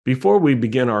Before we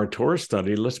begin our Torah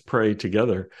study, let's pray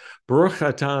together. Baruch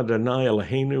atah Adonai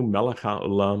Eloheinu melech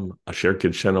haolam asher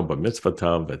kidshenu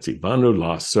b'mitzvotav v'tzivanu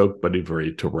la'asok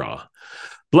b'divrei Torah.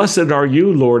 Blessed are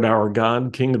you, Lord our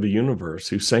God, King of the universe,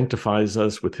 who sanctifies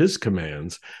us with his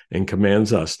commands and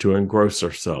commands us to engross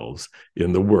ourselves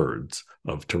in the words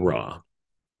of Torah.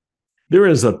 There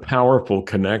is a powerful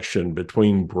connection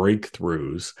between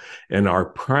breakthroughs and our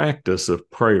practice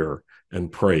of prayer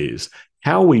and praise.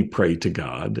 How we pray to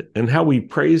God and how we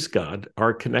praise God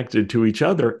are connected to each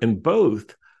other, and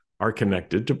both are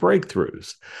connected to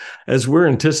breakthroughs. As we're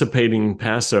anticipating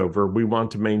Passover, we want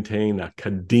to maintain a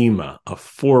kadima, a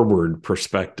forward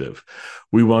perspective.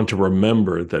 We want to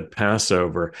remember that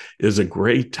Passover is a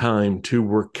great time to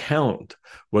recount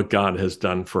what God has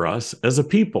done for us as a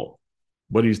people,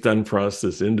 what he's done for us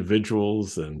as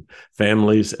individuals and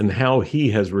families, and how he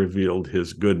has revealed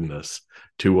his goodness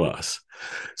to us.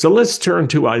 So let's turn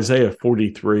to Isaiah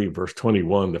 43, verse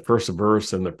 21, the first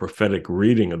verse in the prophetic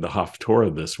reading of the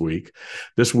Haftarah this week.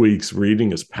 This week's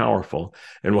reading is powerful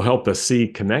and will help us see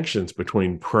connections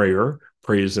between prayer,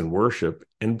 praise, and worship,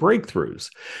 and breakthroughs.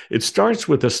 It starts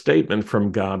with a statement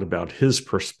from God about his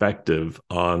perspective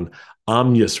on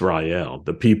Am Yisrael,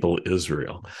 the people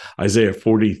Israel. Isaiah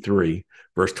 43,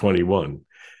 verse 21.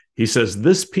 He says,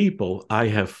 "This people I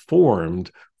have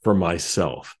formed for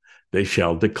myself. They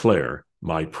shall declare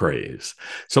my praise."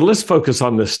 So let's focus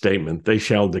on this statement, they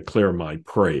shall declare my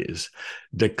praise.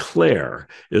 Declare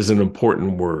is an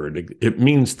important word. It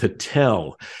means to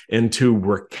tell and to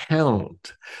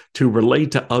recount, to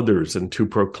relate to others and to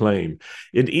proclaim.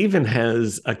 It even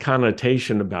has a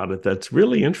connotation about it that's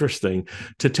really interesting,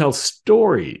 to tell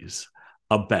stories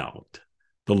about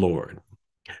the Lord.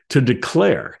 To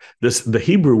declare, the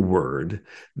Hebrew word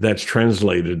that's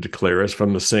translated declare is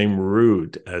from the same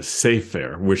root as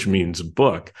sefer, which means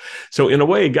book. So in a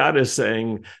way, God is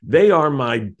saying, they are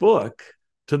my book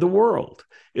to the world.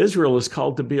 Israel is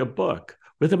called to be a book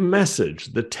with a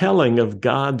message, the telling of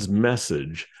God's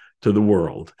message to the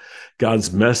world.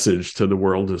 God's message to the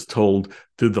world is told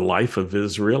through the life of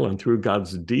Israel and through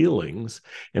God's dealings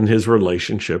in his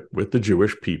relationship with the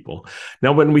Jewish people.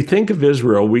 Now, when we think of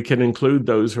Israel, we can include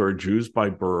those who are Jews by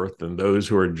birth and those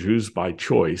who are Jews by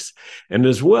choice, and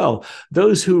as well,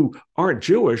 those who aren't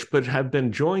Jewish but have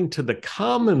been joined to the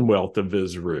commonwealth of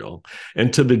Israel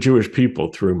and to the Jewish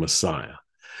people through Messiah.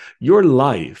 Your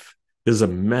life is a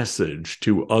message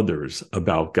to others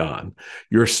about God.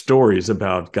 Your stories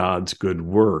about God's good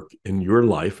work in your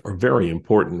life are very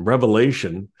important.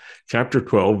 Revelation chapter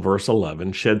 12, verse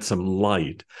 11 sheds some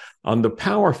light on the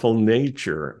powerful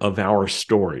nature of our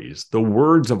stories, the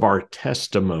words of our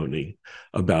testimony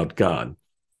about God.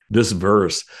 This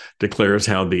verse declares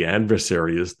how the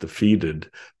adversary is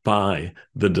defeated by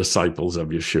the disciples of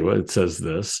Yeshua. It says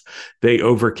this, they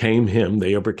overcame him,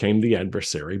 they overcame the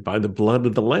adversary by the blood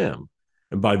of the Lamb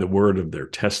and by the word of their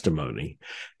testimony,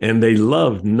 and they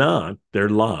loved not their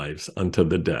lives unto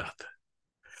the death.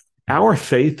 Our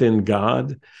faith in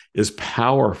God is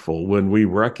powerful when we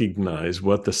recognize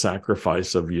what the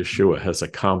sacrifice of Yeshua has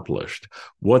accomplished,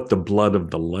 what the blood of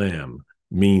the Lamb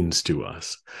means to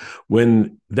us.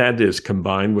 When that is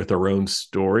combined with our own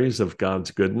stories of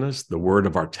God's goodness, the word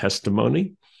of our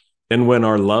testimony, and when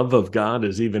our love of God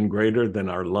is even greater than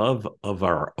our love of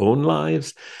our own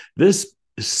lives, this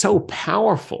is so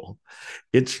powerful.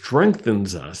 It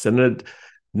strengthens us, and it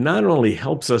not only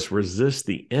helps us resist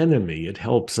the enemy, it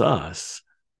helps us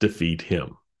defeat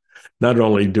him. Not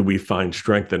only do we find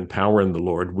strength and power in the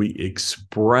Lord, we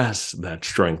express that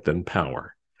strength and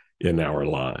power in our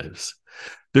lives.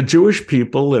 The Jewish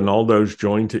people and all those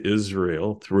joined to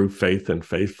Israel through faith and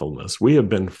faithfulness, we have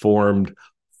been formed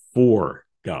for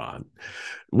God.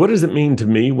 What does it mean to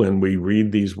me when we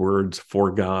read these words,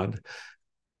 for God?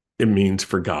 It means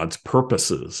for God's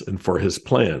purposes and for his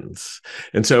plans.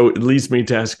 And so it leads me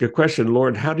to ask a question,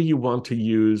 Lord, how do you want to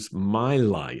use my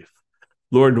life?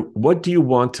 Lord, what do you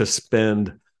want to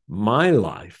spend my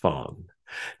life on?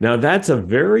 Now, that's a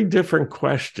very different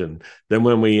question than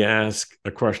when we ask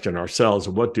a question ourselves,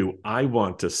 what do I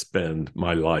want to spend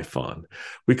my life on?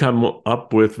 We come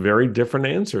up with very different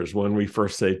answers when we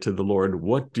first say to the Lord,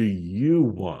 what do you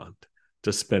want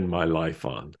to spend my life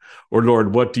on? Or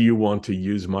Lord, what do you want to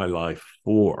use my life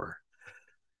for?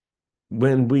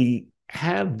 When we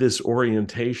have this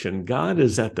orientation, God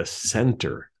is at the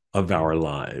center of our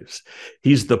lives.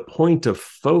 He's the point of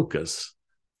focus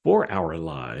for our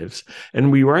lives,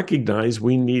 and we recognize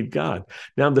we need God.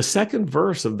 Now, the second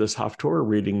verse of this Haftarah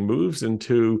reading moves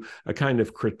into a kind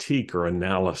of critique or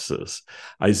analysis.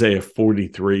 Isaiah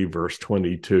 43, verse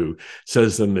 22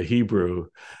 says in the Hebrew,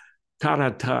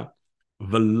 Karata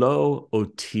velo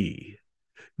oti.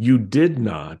 You did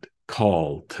not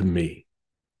call to me.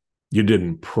 You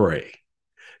didn't pray.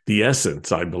 The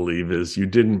essence, I believe, is you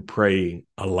didn't pray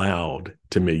aloud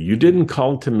to me. You didn't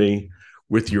call to me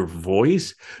with your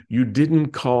voice. You didn't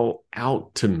call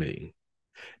out to me.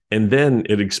 And then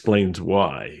it explains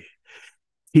why.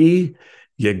 He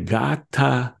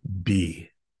yagata bi,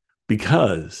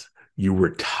 because you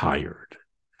were tired.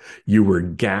 You were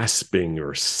gasping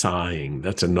or sighing.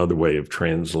 That's another way of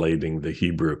translating the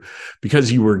Hebrew.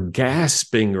 Because you were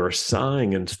gasping or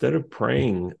sighing instead of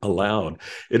praying aloud.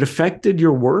 It affected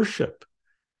your worship.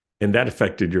 And that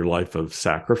affected your life of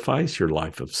sacrifice, your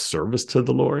life of service to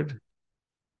the Lord.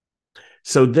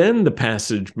 So then the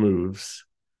passage moves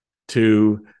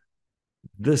to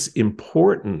this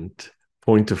important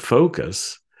point of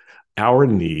focus, our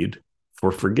need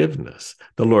for forgiveness.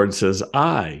 The Lord says,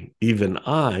 even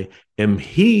I, am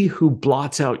he who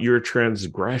blots out your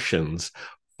transgressions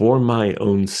for my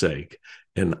own sake,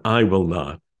 and I will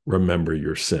not remember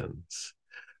your sins.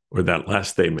 Or that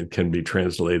last statement can be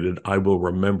translated, I will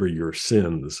remember your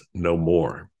sins no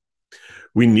more.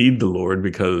 We need the Lord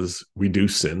because we do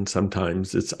sin.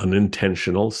 Sometimes it's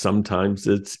unintentional. Sometimes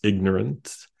it's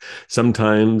ignorant.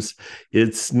 Sometimes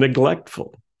it's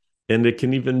neglectful. And it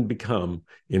can even become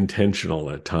intentional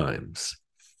at times.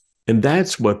 And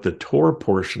that's what the Torah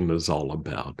portion is all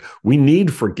about. We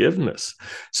need forgiveness.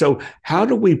 So how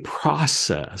do we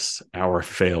process our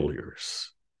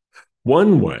failures?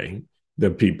 One way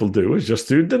that people do is just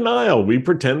through denial. We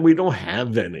pretend we don't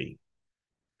have any.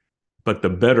 But the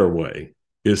better way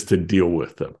is to deal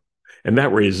with them. And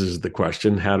that raises the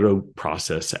question, how to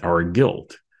process our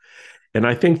guilt. And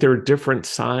I think there are different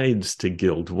sides to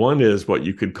guilt. One is what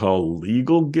you could call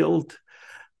legal guilt.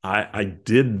 I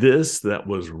did this that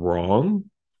was wrong.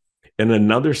 And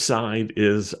another side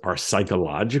is our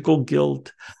psychological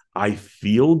guilt. I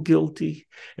feel guilty.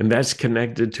 And that's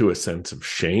connected to a sense of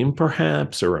shame,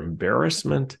 perhaps, or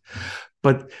embarrassment.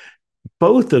 But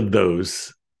both of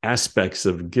those aspects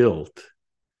of guilt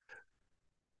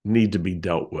need to be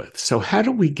dealt with. So how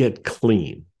do we get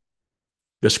clean?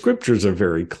 The scriptures are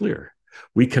very clear.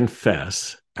 We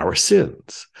confess our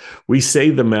sins. We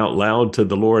say them out loud to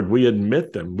the Lord. We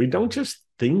admit them. We don't just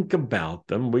think about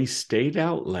them. We state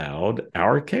out loud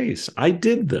our case. I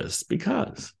did this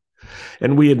because.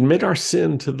 And we admit our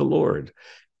sin to the Lord.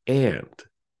 And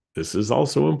this is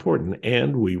also important.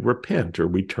 And we repent or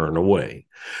we turn away.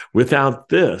 Without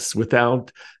this,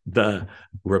 without the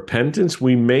repentance,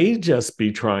 we may just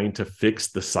be trying to fix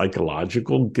the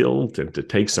psychological guilt and to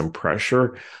take some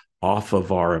pressure off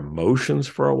of our emotions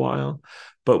for a while.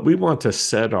 But we want to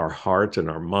set our heart and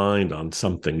our mind on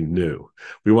something new.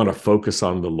 We want to focus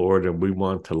on the Lord and we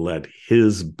want to let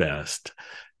his best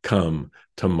come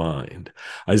to mind.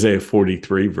 Isaiah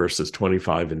 43, verses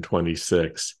 25 and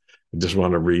 26. I just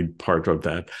want to read part of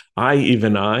that.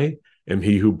 Even I, am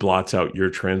he who blots out your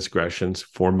transgressions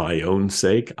for my own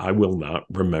sake. I will not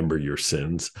remember your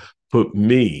sins. Put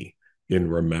me in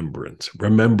remembrance.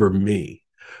 Remember me.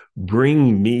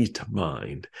 Bring me to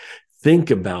mind. Think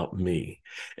about me.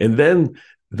 And then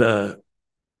the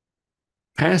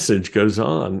passage goes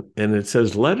on and it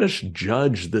says, let us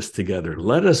judge this together.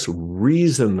 Let us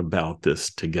reason about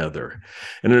this together.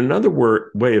 And another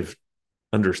way of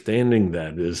understanding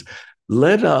that is,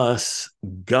 let us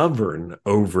govern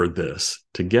over this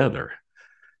together,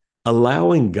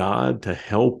 allowing God to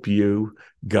help you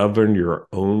govern your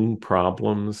own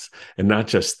problems and not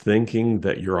just thinking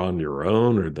that you're on your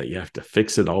own or that you have to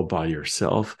fix it all by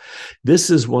yourself.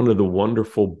 This is one of the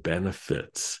wonderful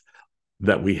benefits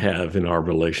that we have in our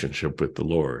relationship with the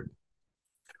Lord.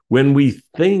 When we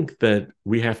think that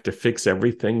we have to fix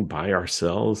everything by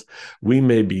ourselves, we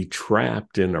may be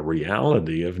trapped in a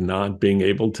reality of not being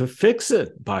able to fix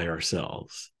it by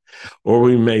ourselves. Or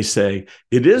we may say,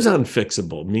 it is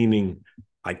unfixable, meaning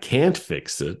I can't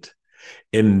fix it,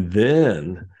 and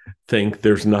then think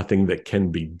there's nothing that can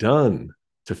be done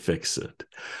to fix it.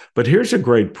 But here's a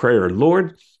great prayer.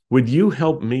 Lord, would you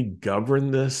help me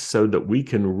govern this so that we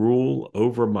can rule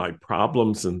over my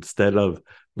problems instead of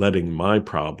letting my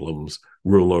problems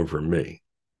rule over me?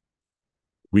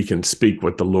 We can speak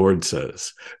what the Lord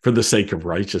says for the sake of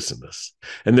righteousness.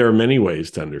 And there are many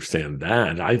ways to understand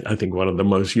that. I think one of the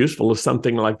most useful is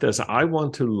something like this. I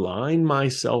want to line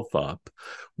myself up,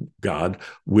 God,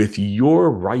 with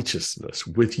your righteousness,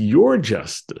 with your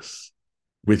justice,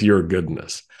 with your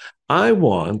goodness. I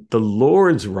want the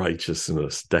Lord's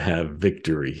righteousness to have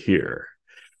victory here.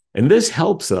 And this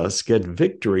helps us get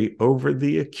victory over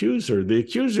the accuser. The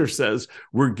accuser says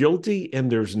we're guilty and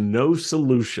there's no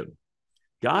solution.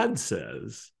 God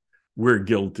says we're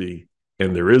guilty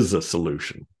and there is a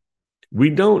solution. We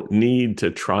don't need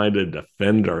to try to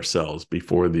defend ourselves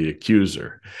before the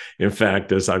accuser. In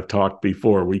fact, as I've talked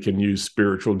before, we can use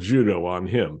spiritual judo on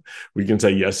him. We can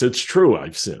say, yes, it's true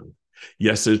I've sinned.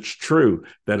 Yes, it's true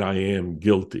that I am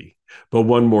guilty. But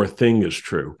one more thing is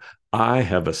true. I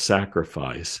have a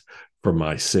sacrifice for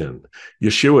my sin.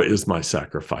 Yeshua is my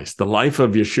sacrifice. The life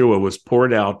of Yeshua was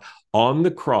poured out on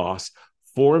the cross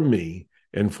for me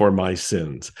and for my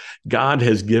sins. God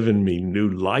has given me new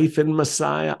life in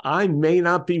Messiah. I may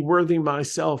not be worthy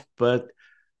myself, but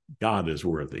God is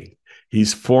worthy.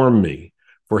 He's formed me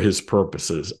for his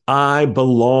purposes. I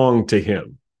belong to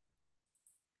him.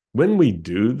 When we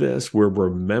do this, we're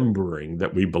remembering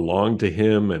that we belong to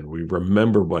him, and we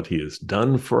remember what he has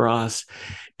done for us,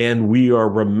 and we are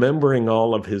remembering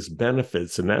all of his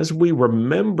benefits. And as we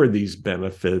remember these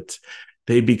benefits,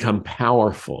 they become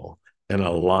powerful and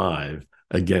alive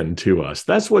again to us.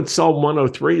 That's what Psalm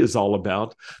 103 is all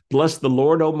about. Bless the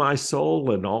Lord, O my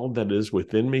soul, and all that is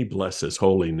within me. Bless his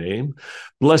holy name.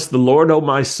 Bless the Lord, O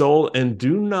my soul, and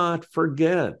do not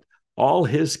forget all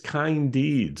his kind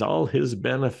deeds, all his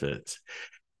benefits.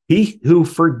 He who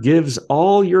forgives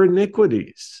all your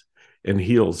iniquities and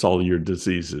heals all your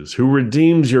diseases, who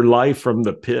redeems your life from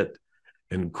the pit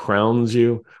and crowns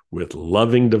you with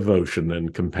loving devotion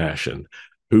and compassion,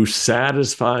 who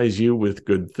satisfies you with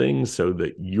good things so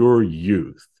that your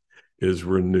youth is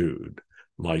renewed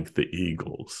like the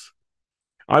eagles.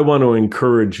 I want to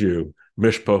encourage you,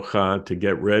 Mishpocha, to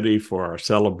get ready for our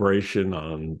celebration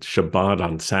on Shabbat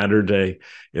on Saturday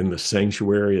in the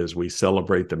sanctuary as we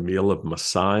celebrate the meal of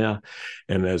Messiah,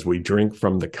 and as we drink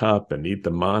from the cup and eat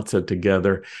the matzah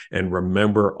together and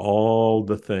remember all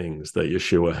the things that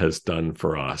Yeshua has done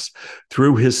for us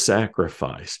through his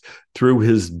sacrifice, through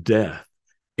his death,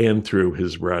 and through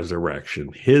his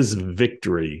resurrection. His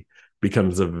victory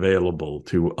becomes available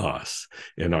to us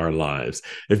in our lives.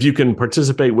 If you can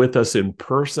participate with us in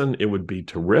person, it would be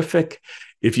terrific.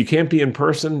 If you can't be in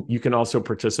person, you can also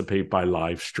participate by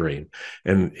live stream.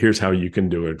 And here's how you can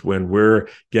do it. When we're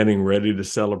getting ready to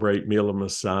celebrate Meal of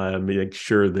Messiah, make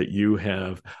sure that you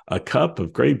have a cup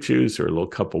of grape juice or a little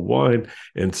cup of wine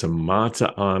and some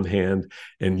matzah on hand,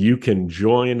 and you can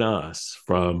join us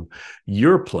from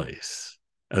your place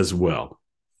as well.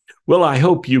 Well, I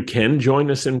hope you can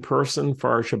join us in person for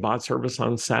our Shabbat service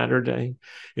on Saturday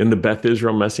in the Beth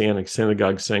Israel Messianic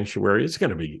Synagogue Sanctuary. It's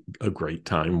going to be a great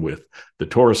time with the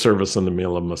Torah service and the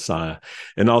Meal of Messiah.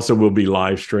 And also we'll be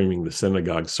live streaming the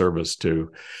synagogue service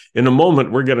too. In a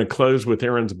moment, we're going to close with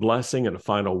Aaron's blessing and a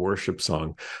final worship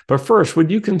song. But first,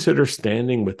 would you consider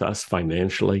standing with us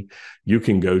financially? You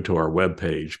can go to our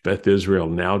webpage,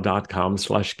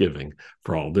 bethisraelnow.com/giving,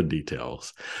 for all the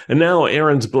details. And now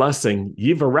Aaron's blessing,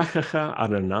 Yivarechecha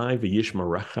Adonai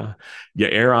v'yishmerecha,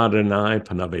 Ye'er Adonai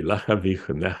panav elecha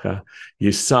v'yichunecha,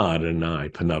 Yisa Adonai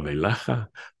panav elecha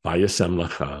v'yasem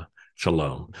lecha.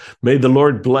 Shalom. May the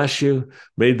Lord bless you.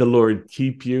 May the Lord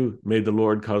keep you. May the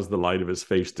Lord cause the light of his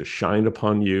face to shine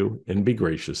upon you and be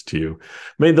gracious to you.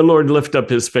 May the Lord lift up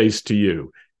his face to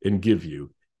you and give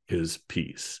you his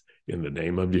peace. In the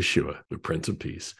name of Yeshua, the Prince of Peace.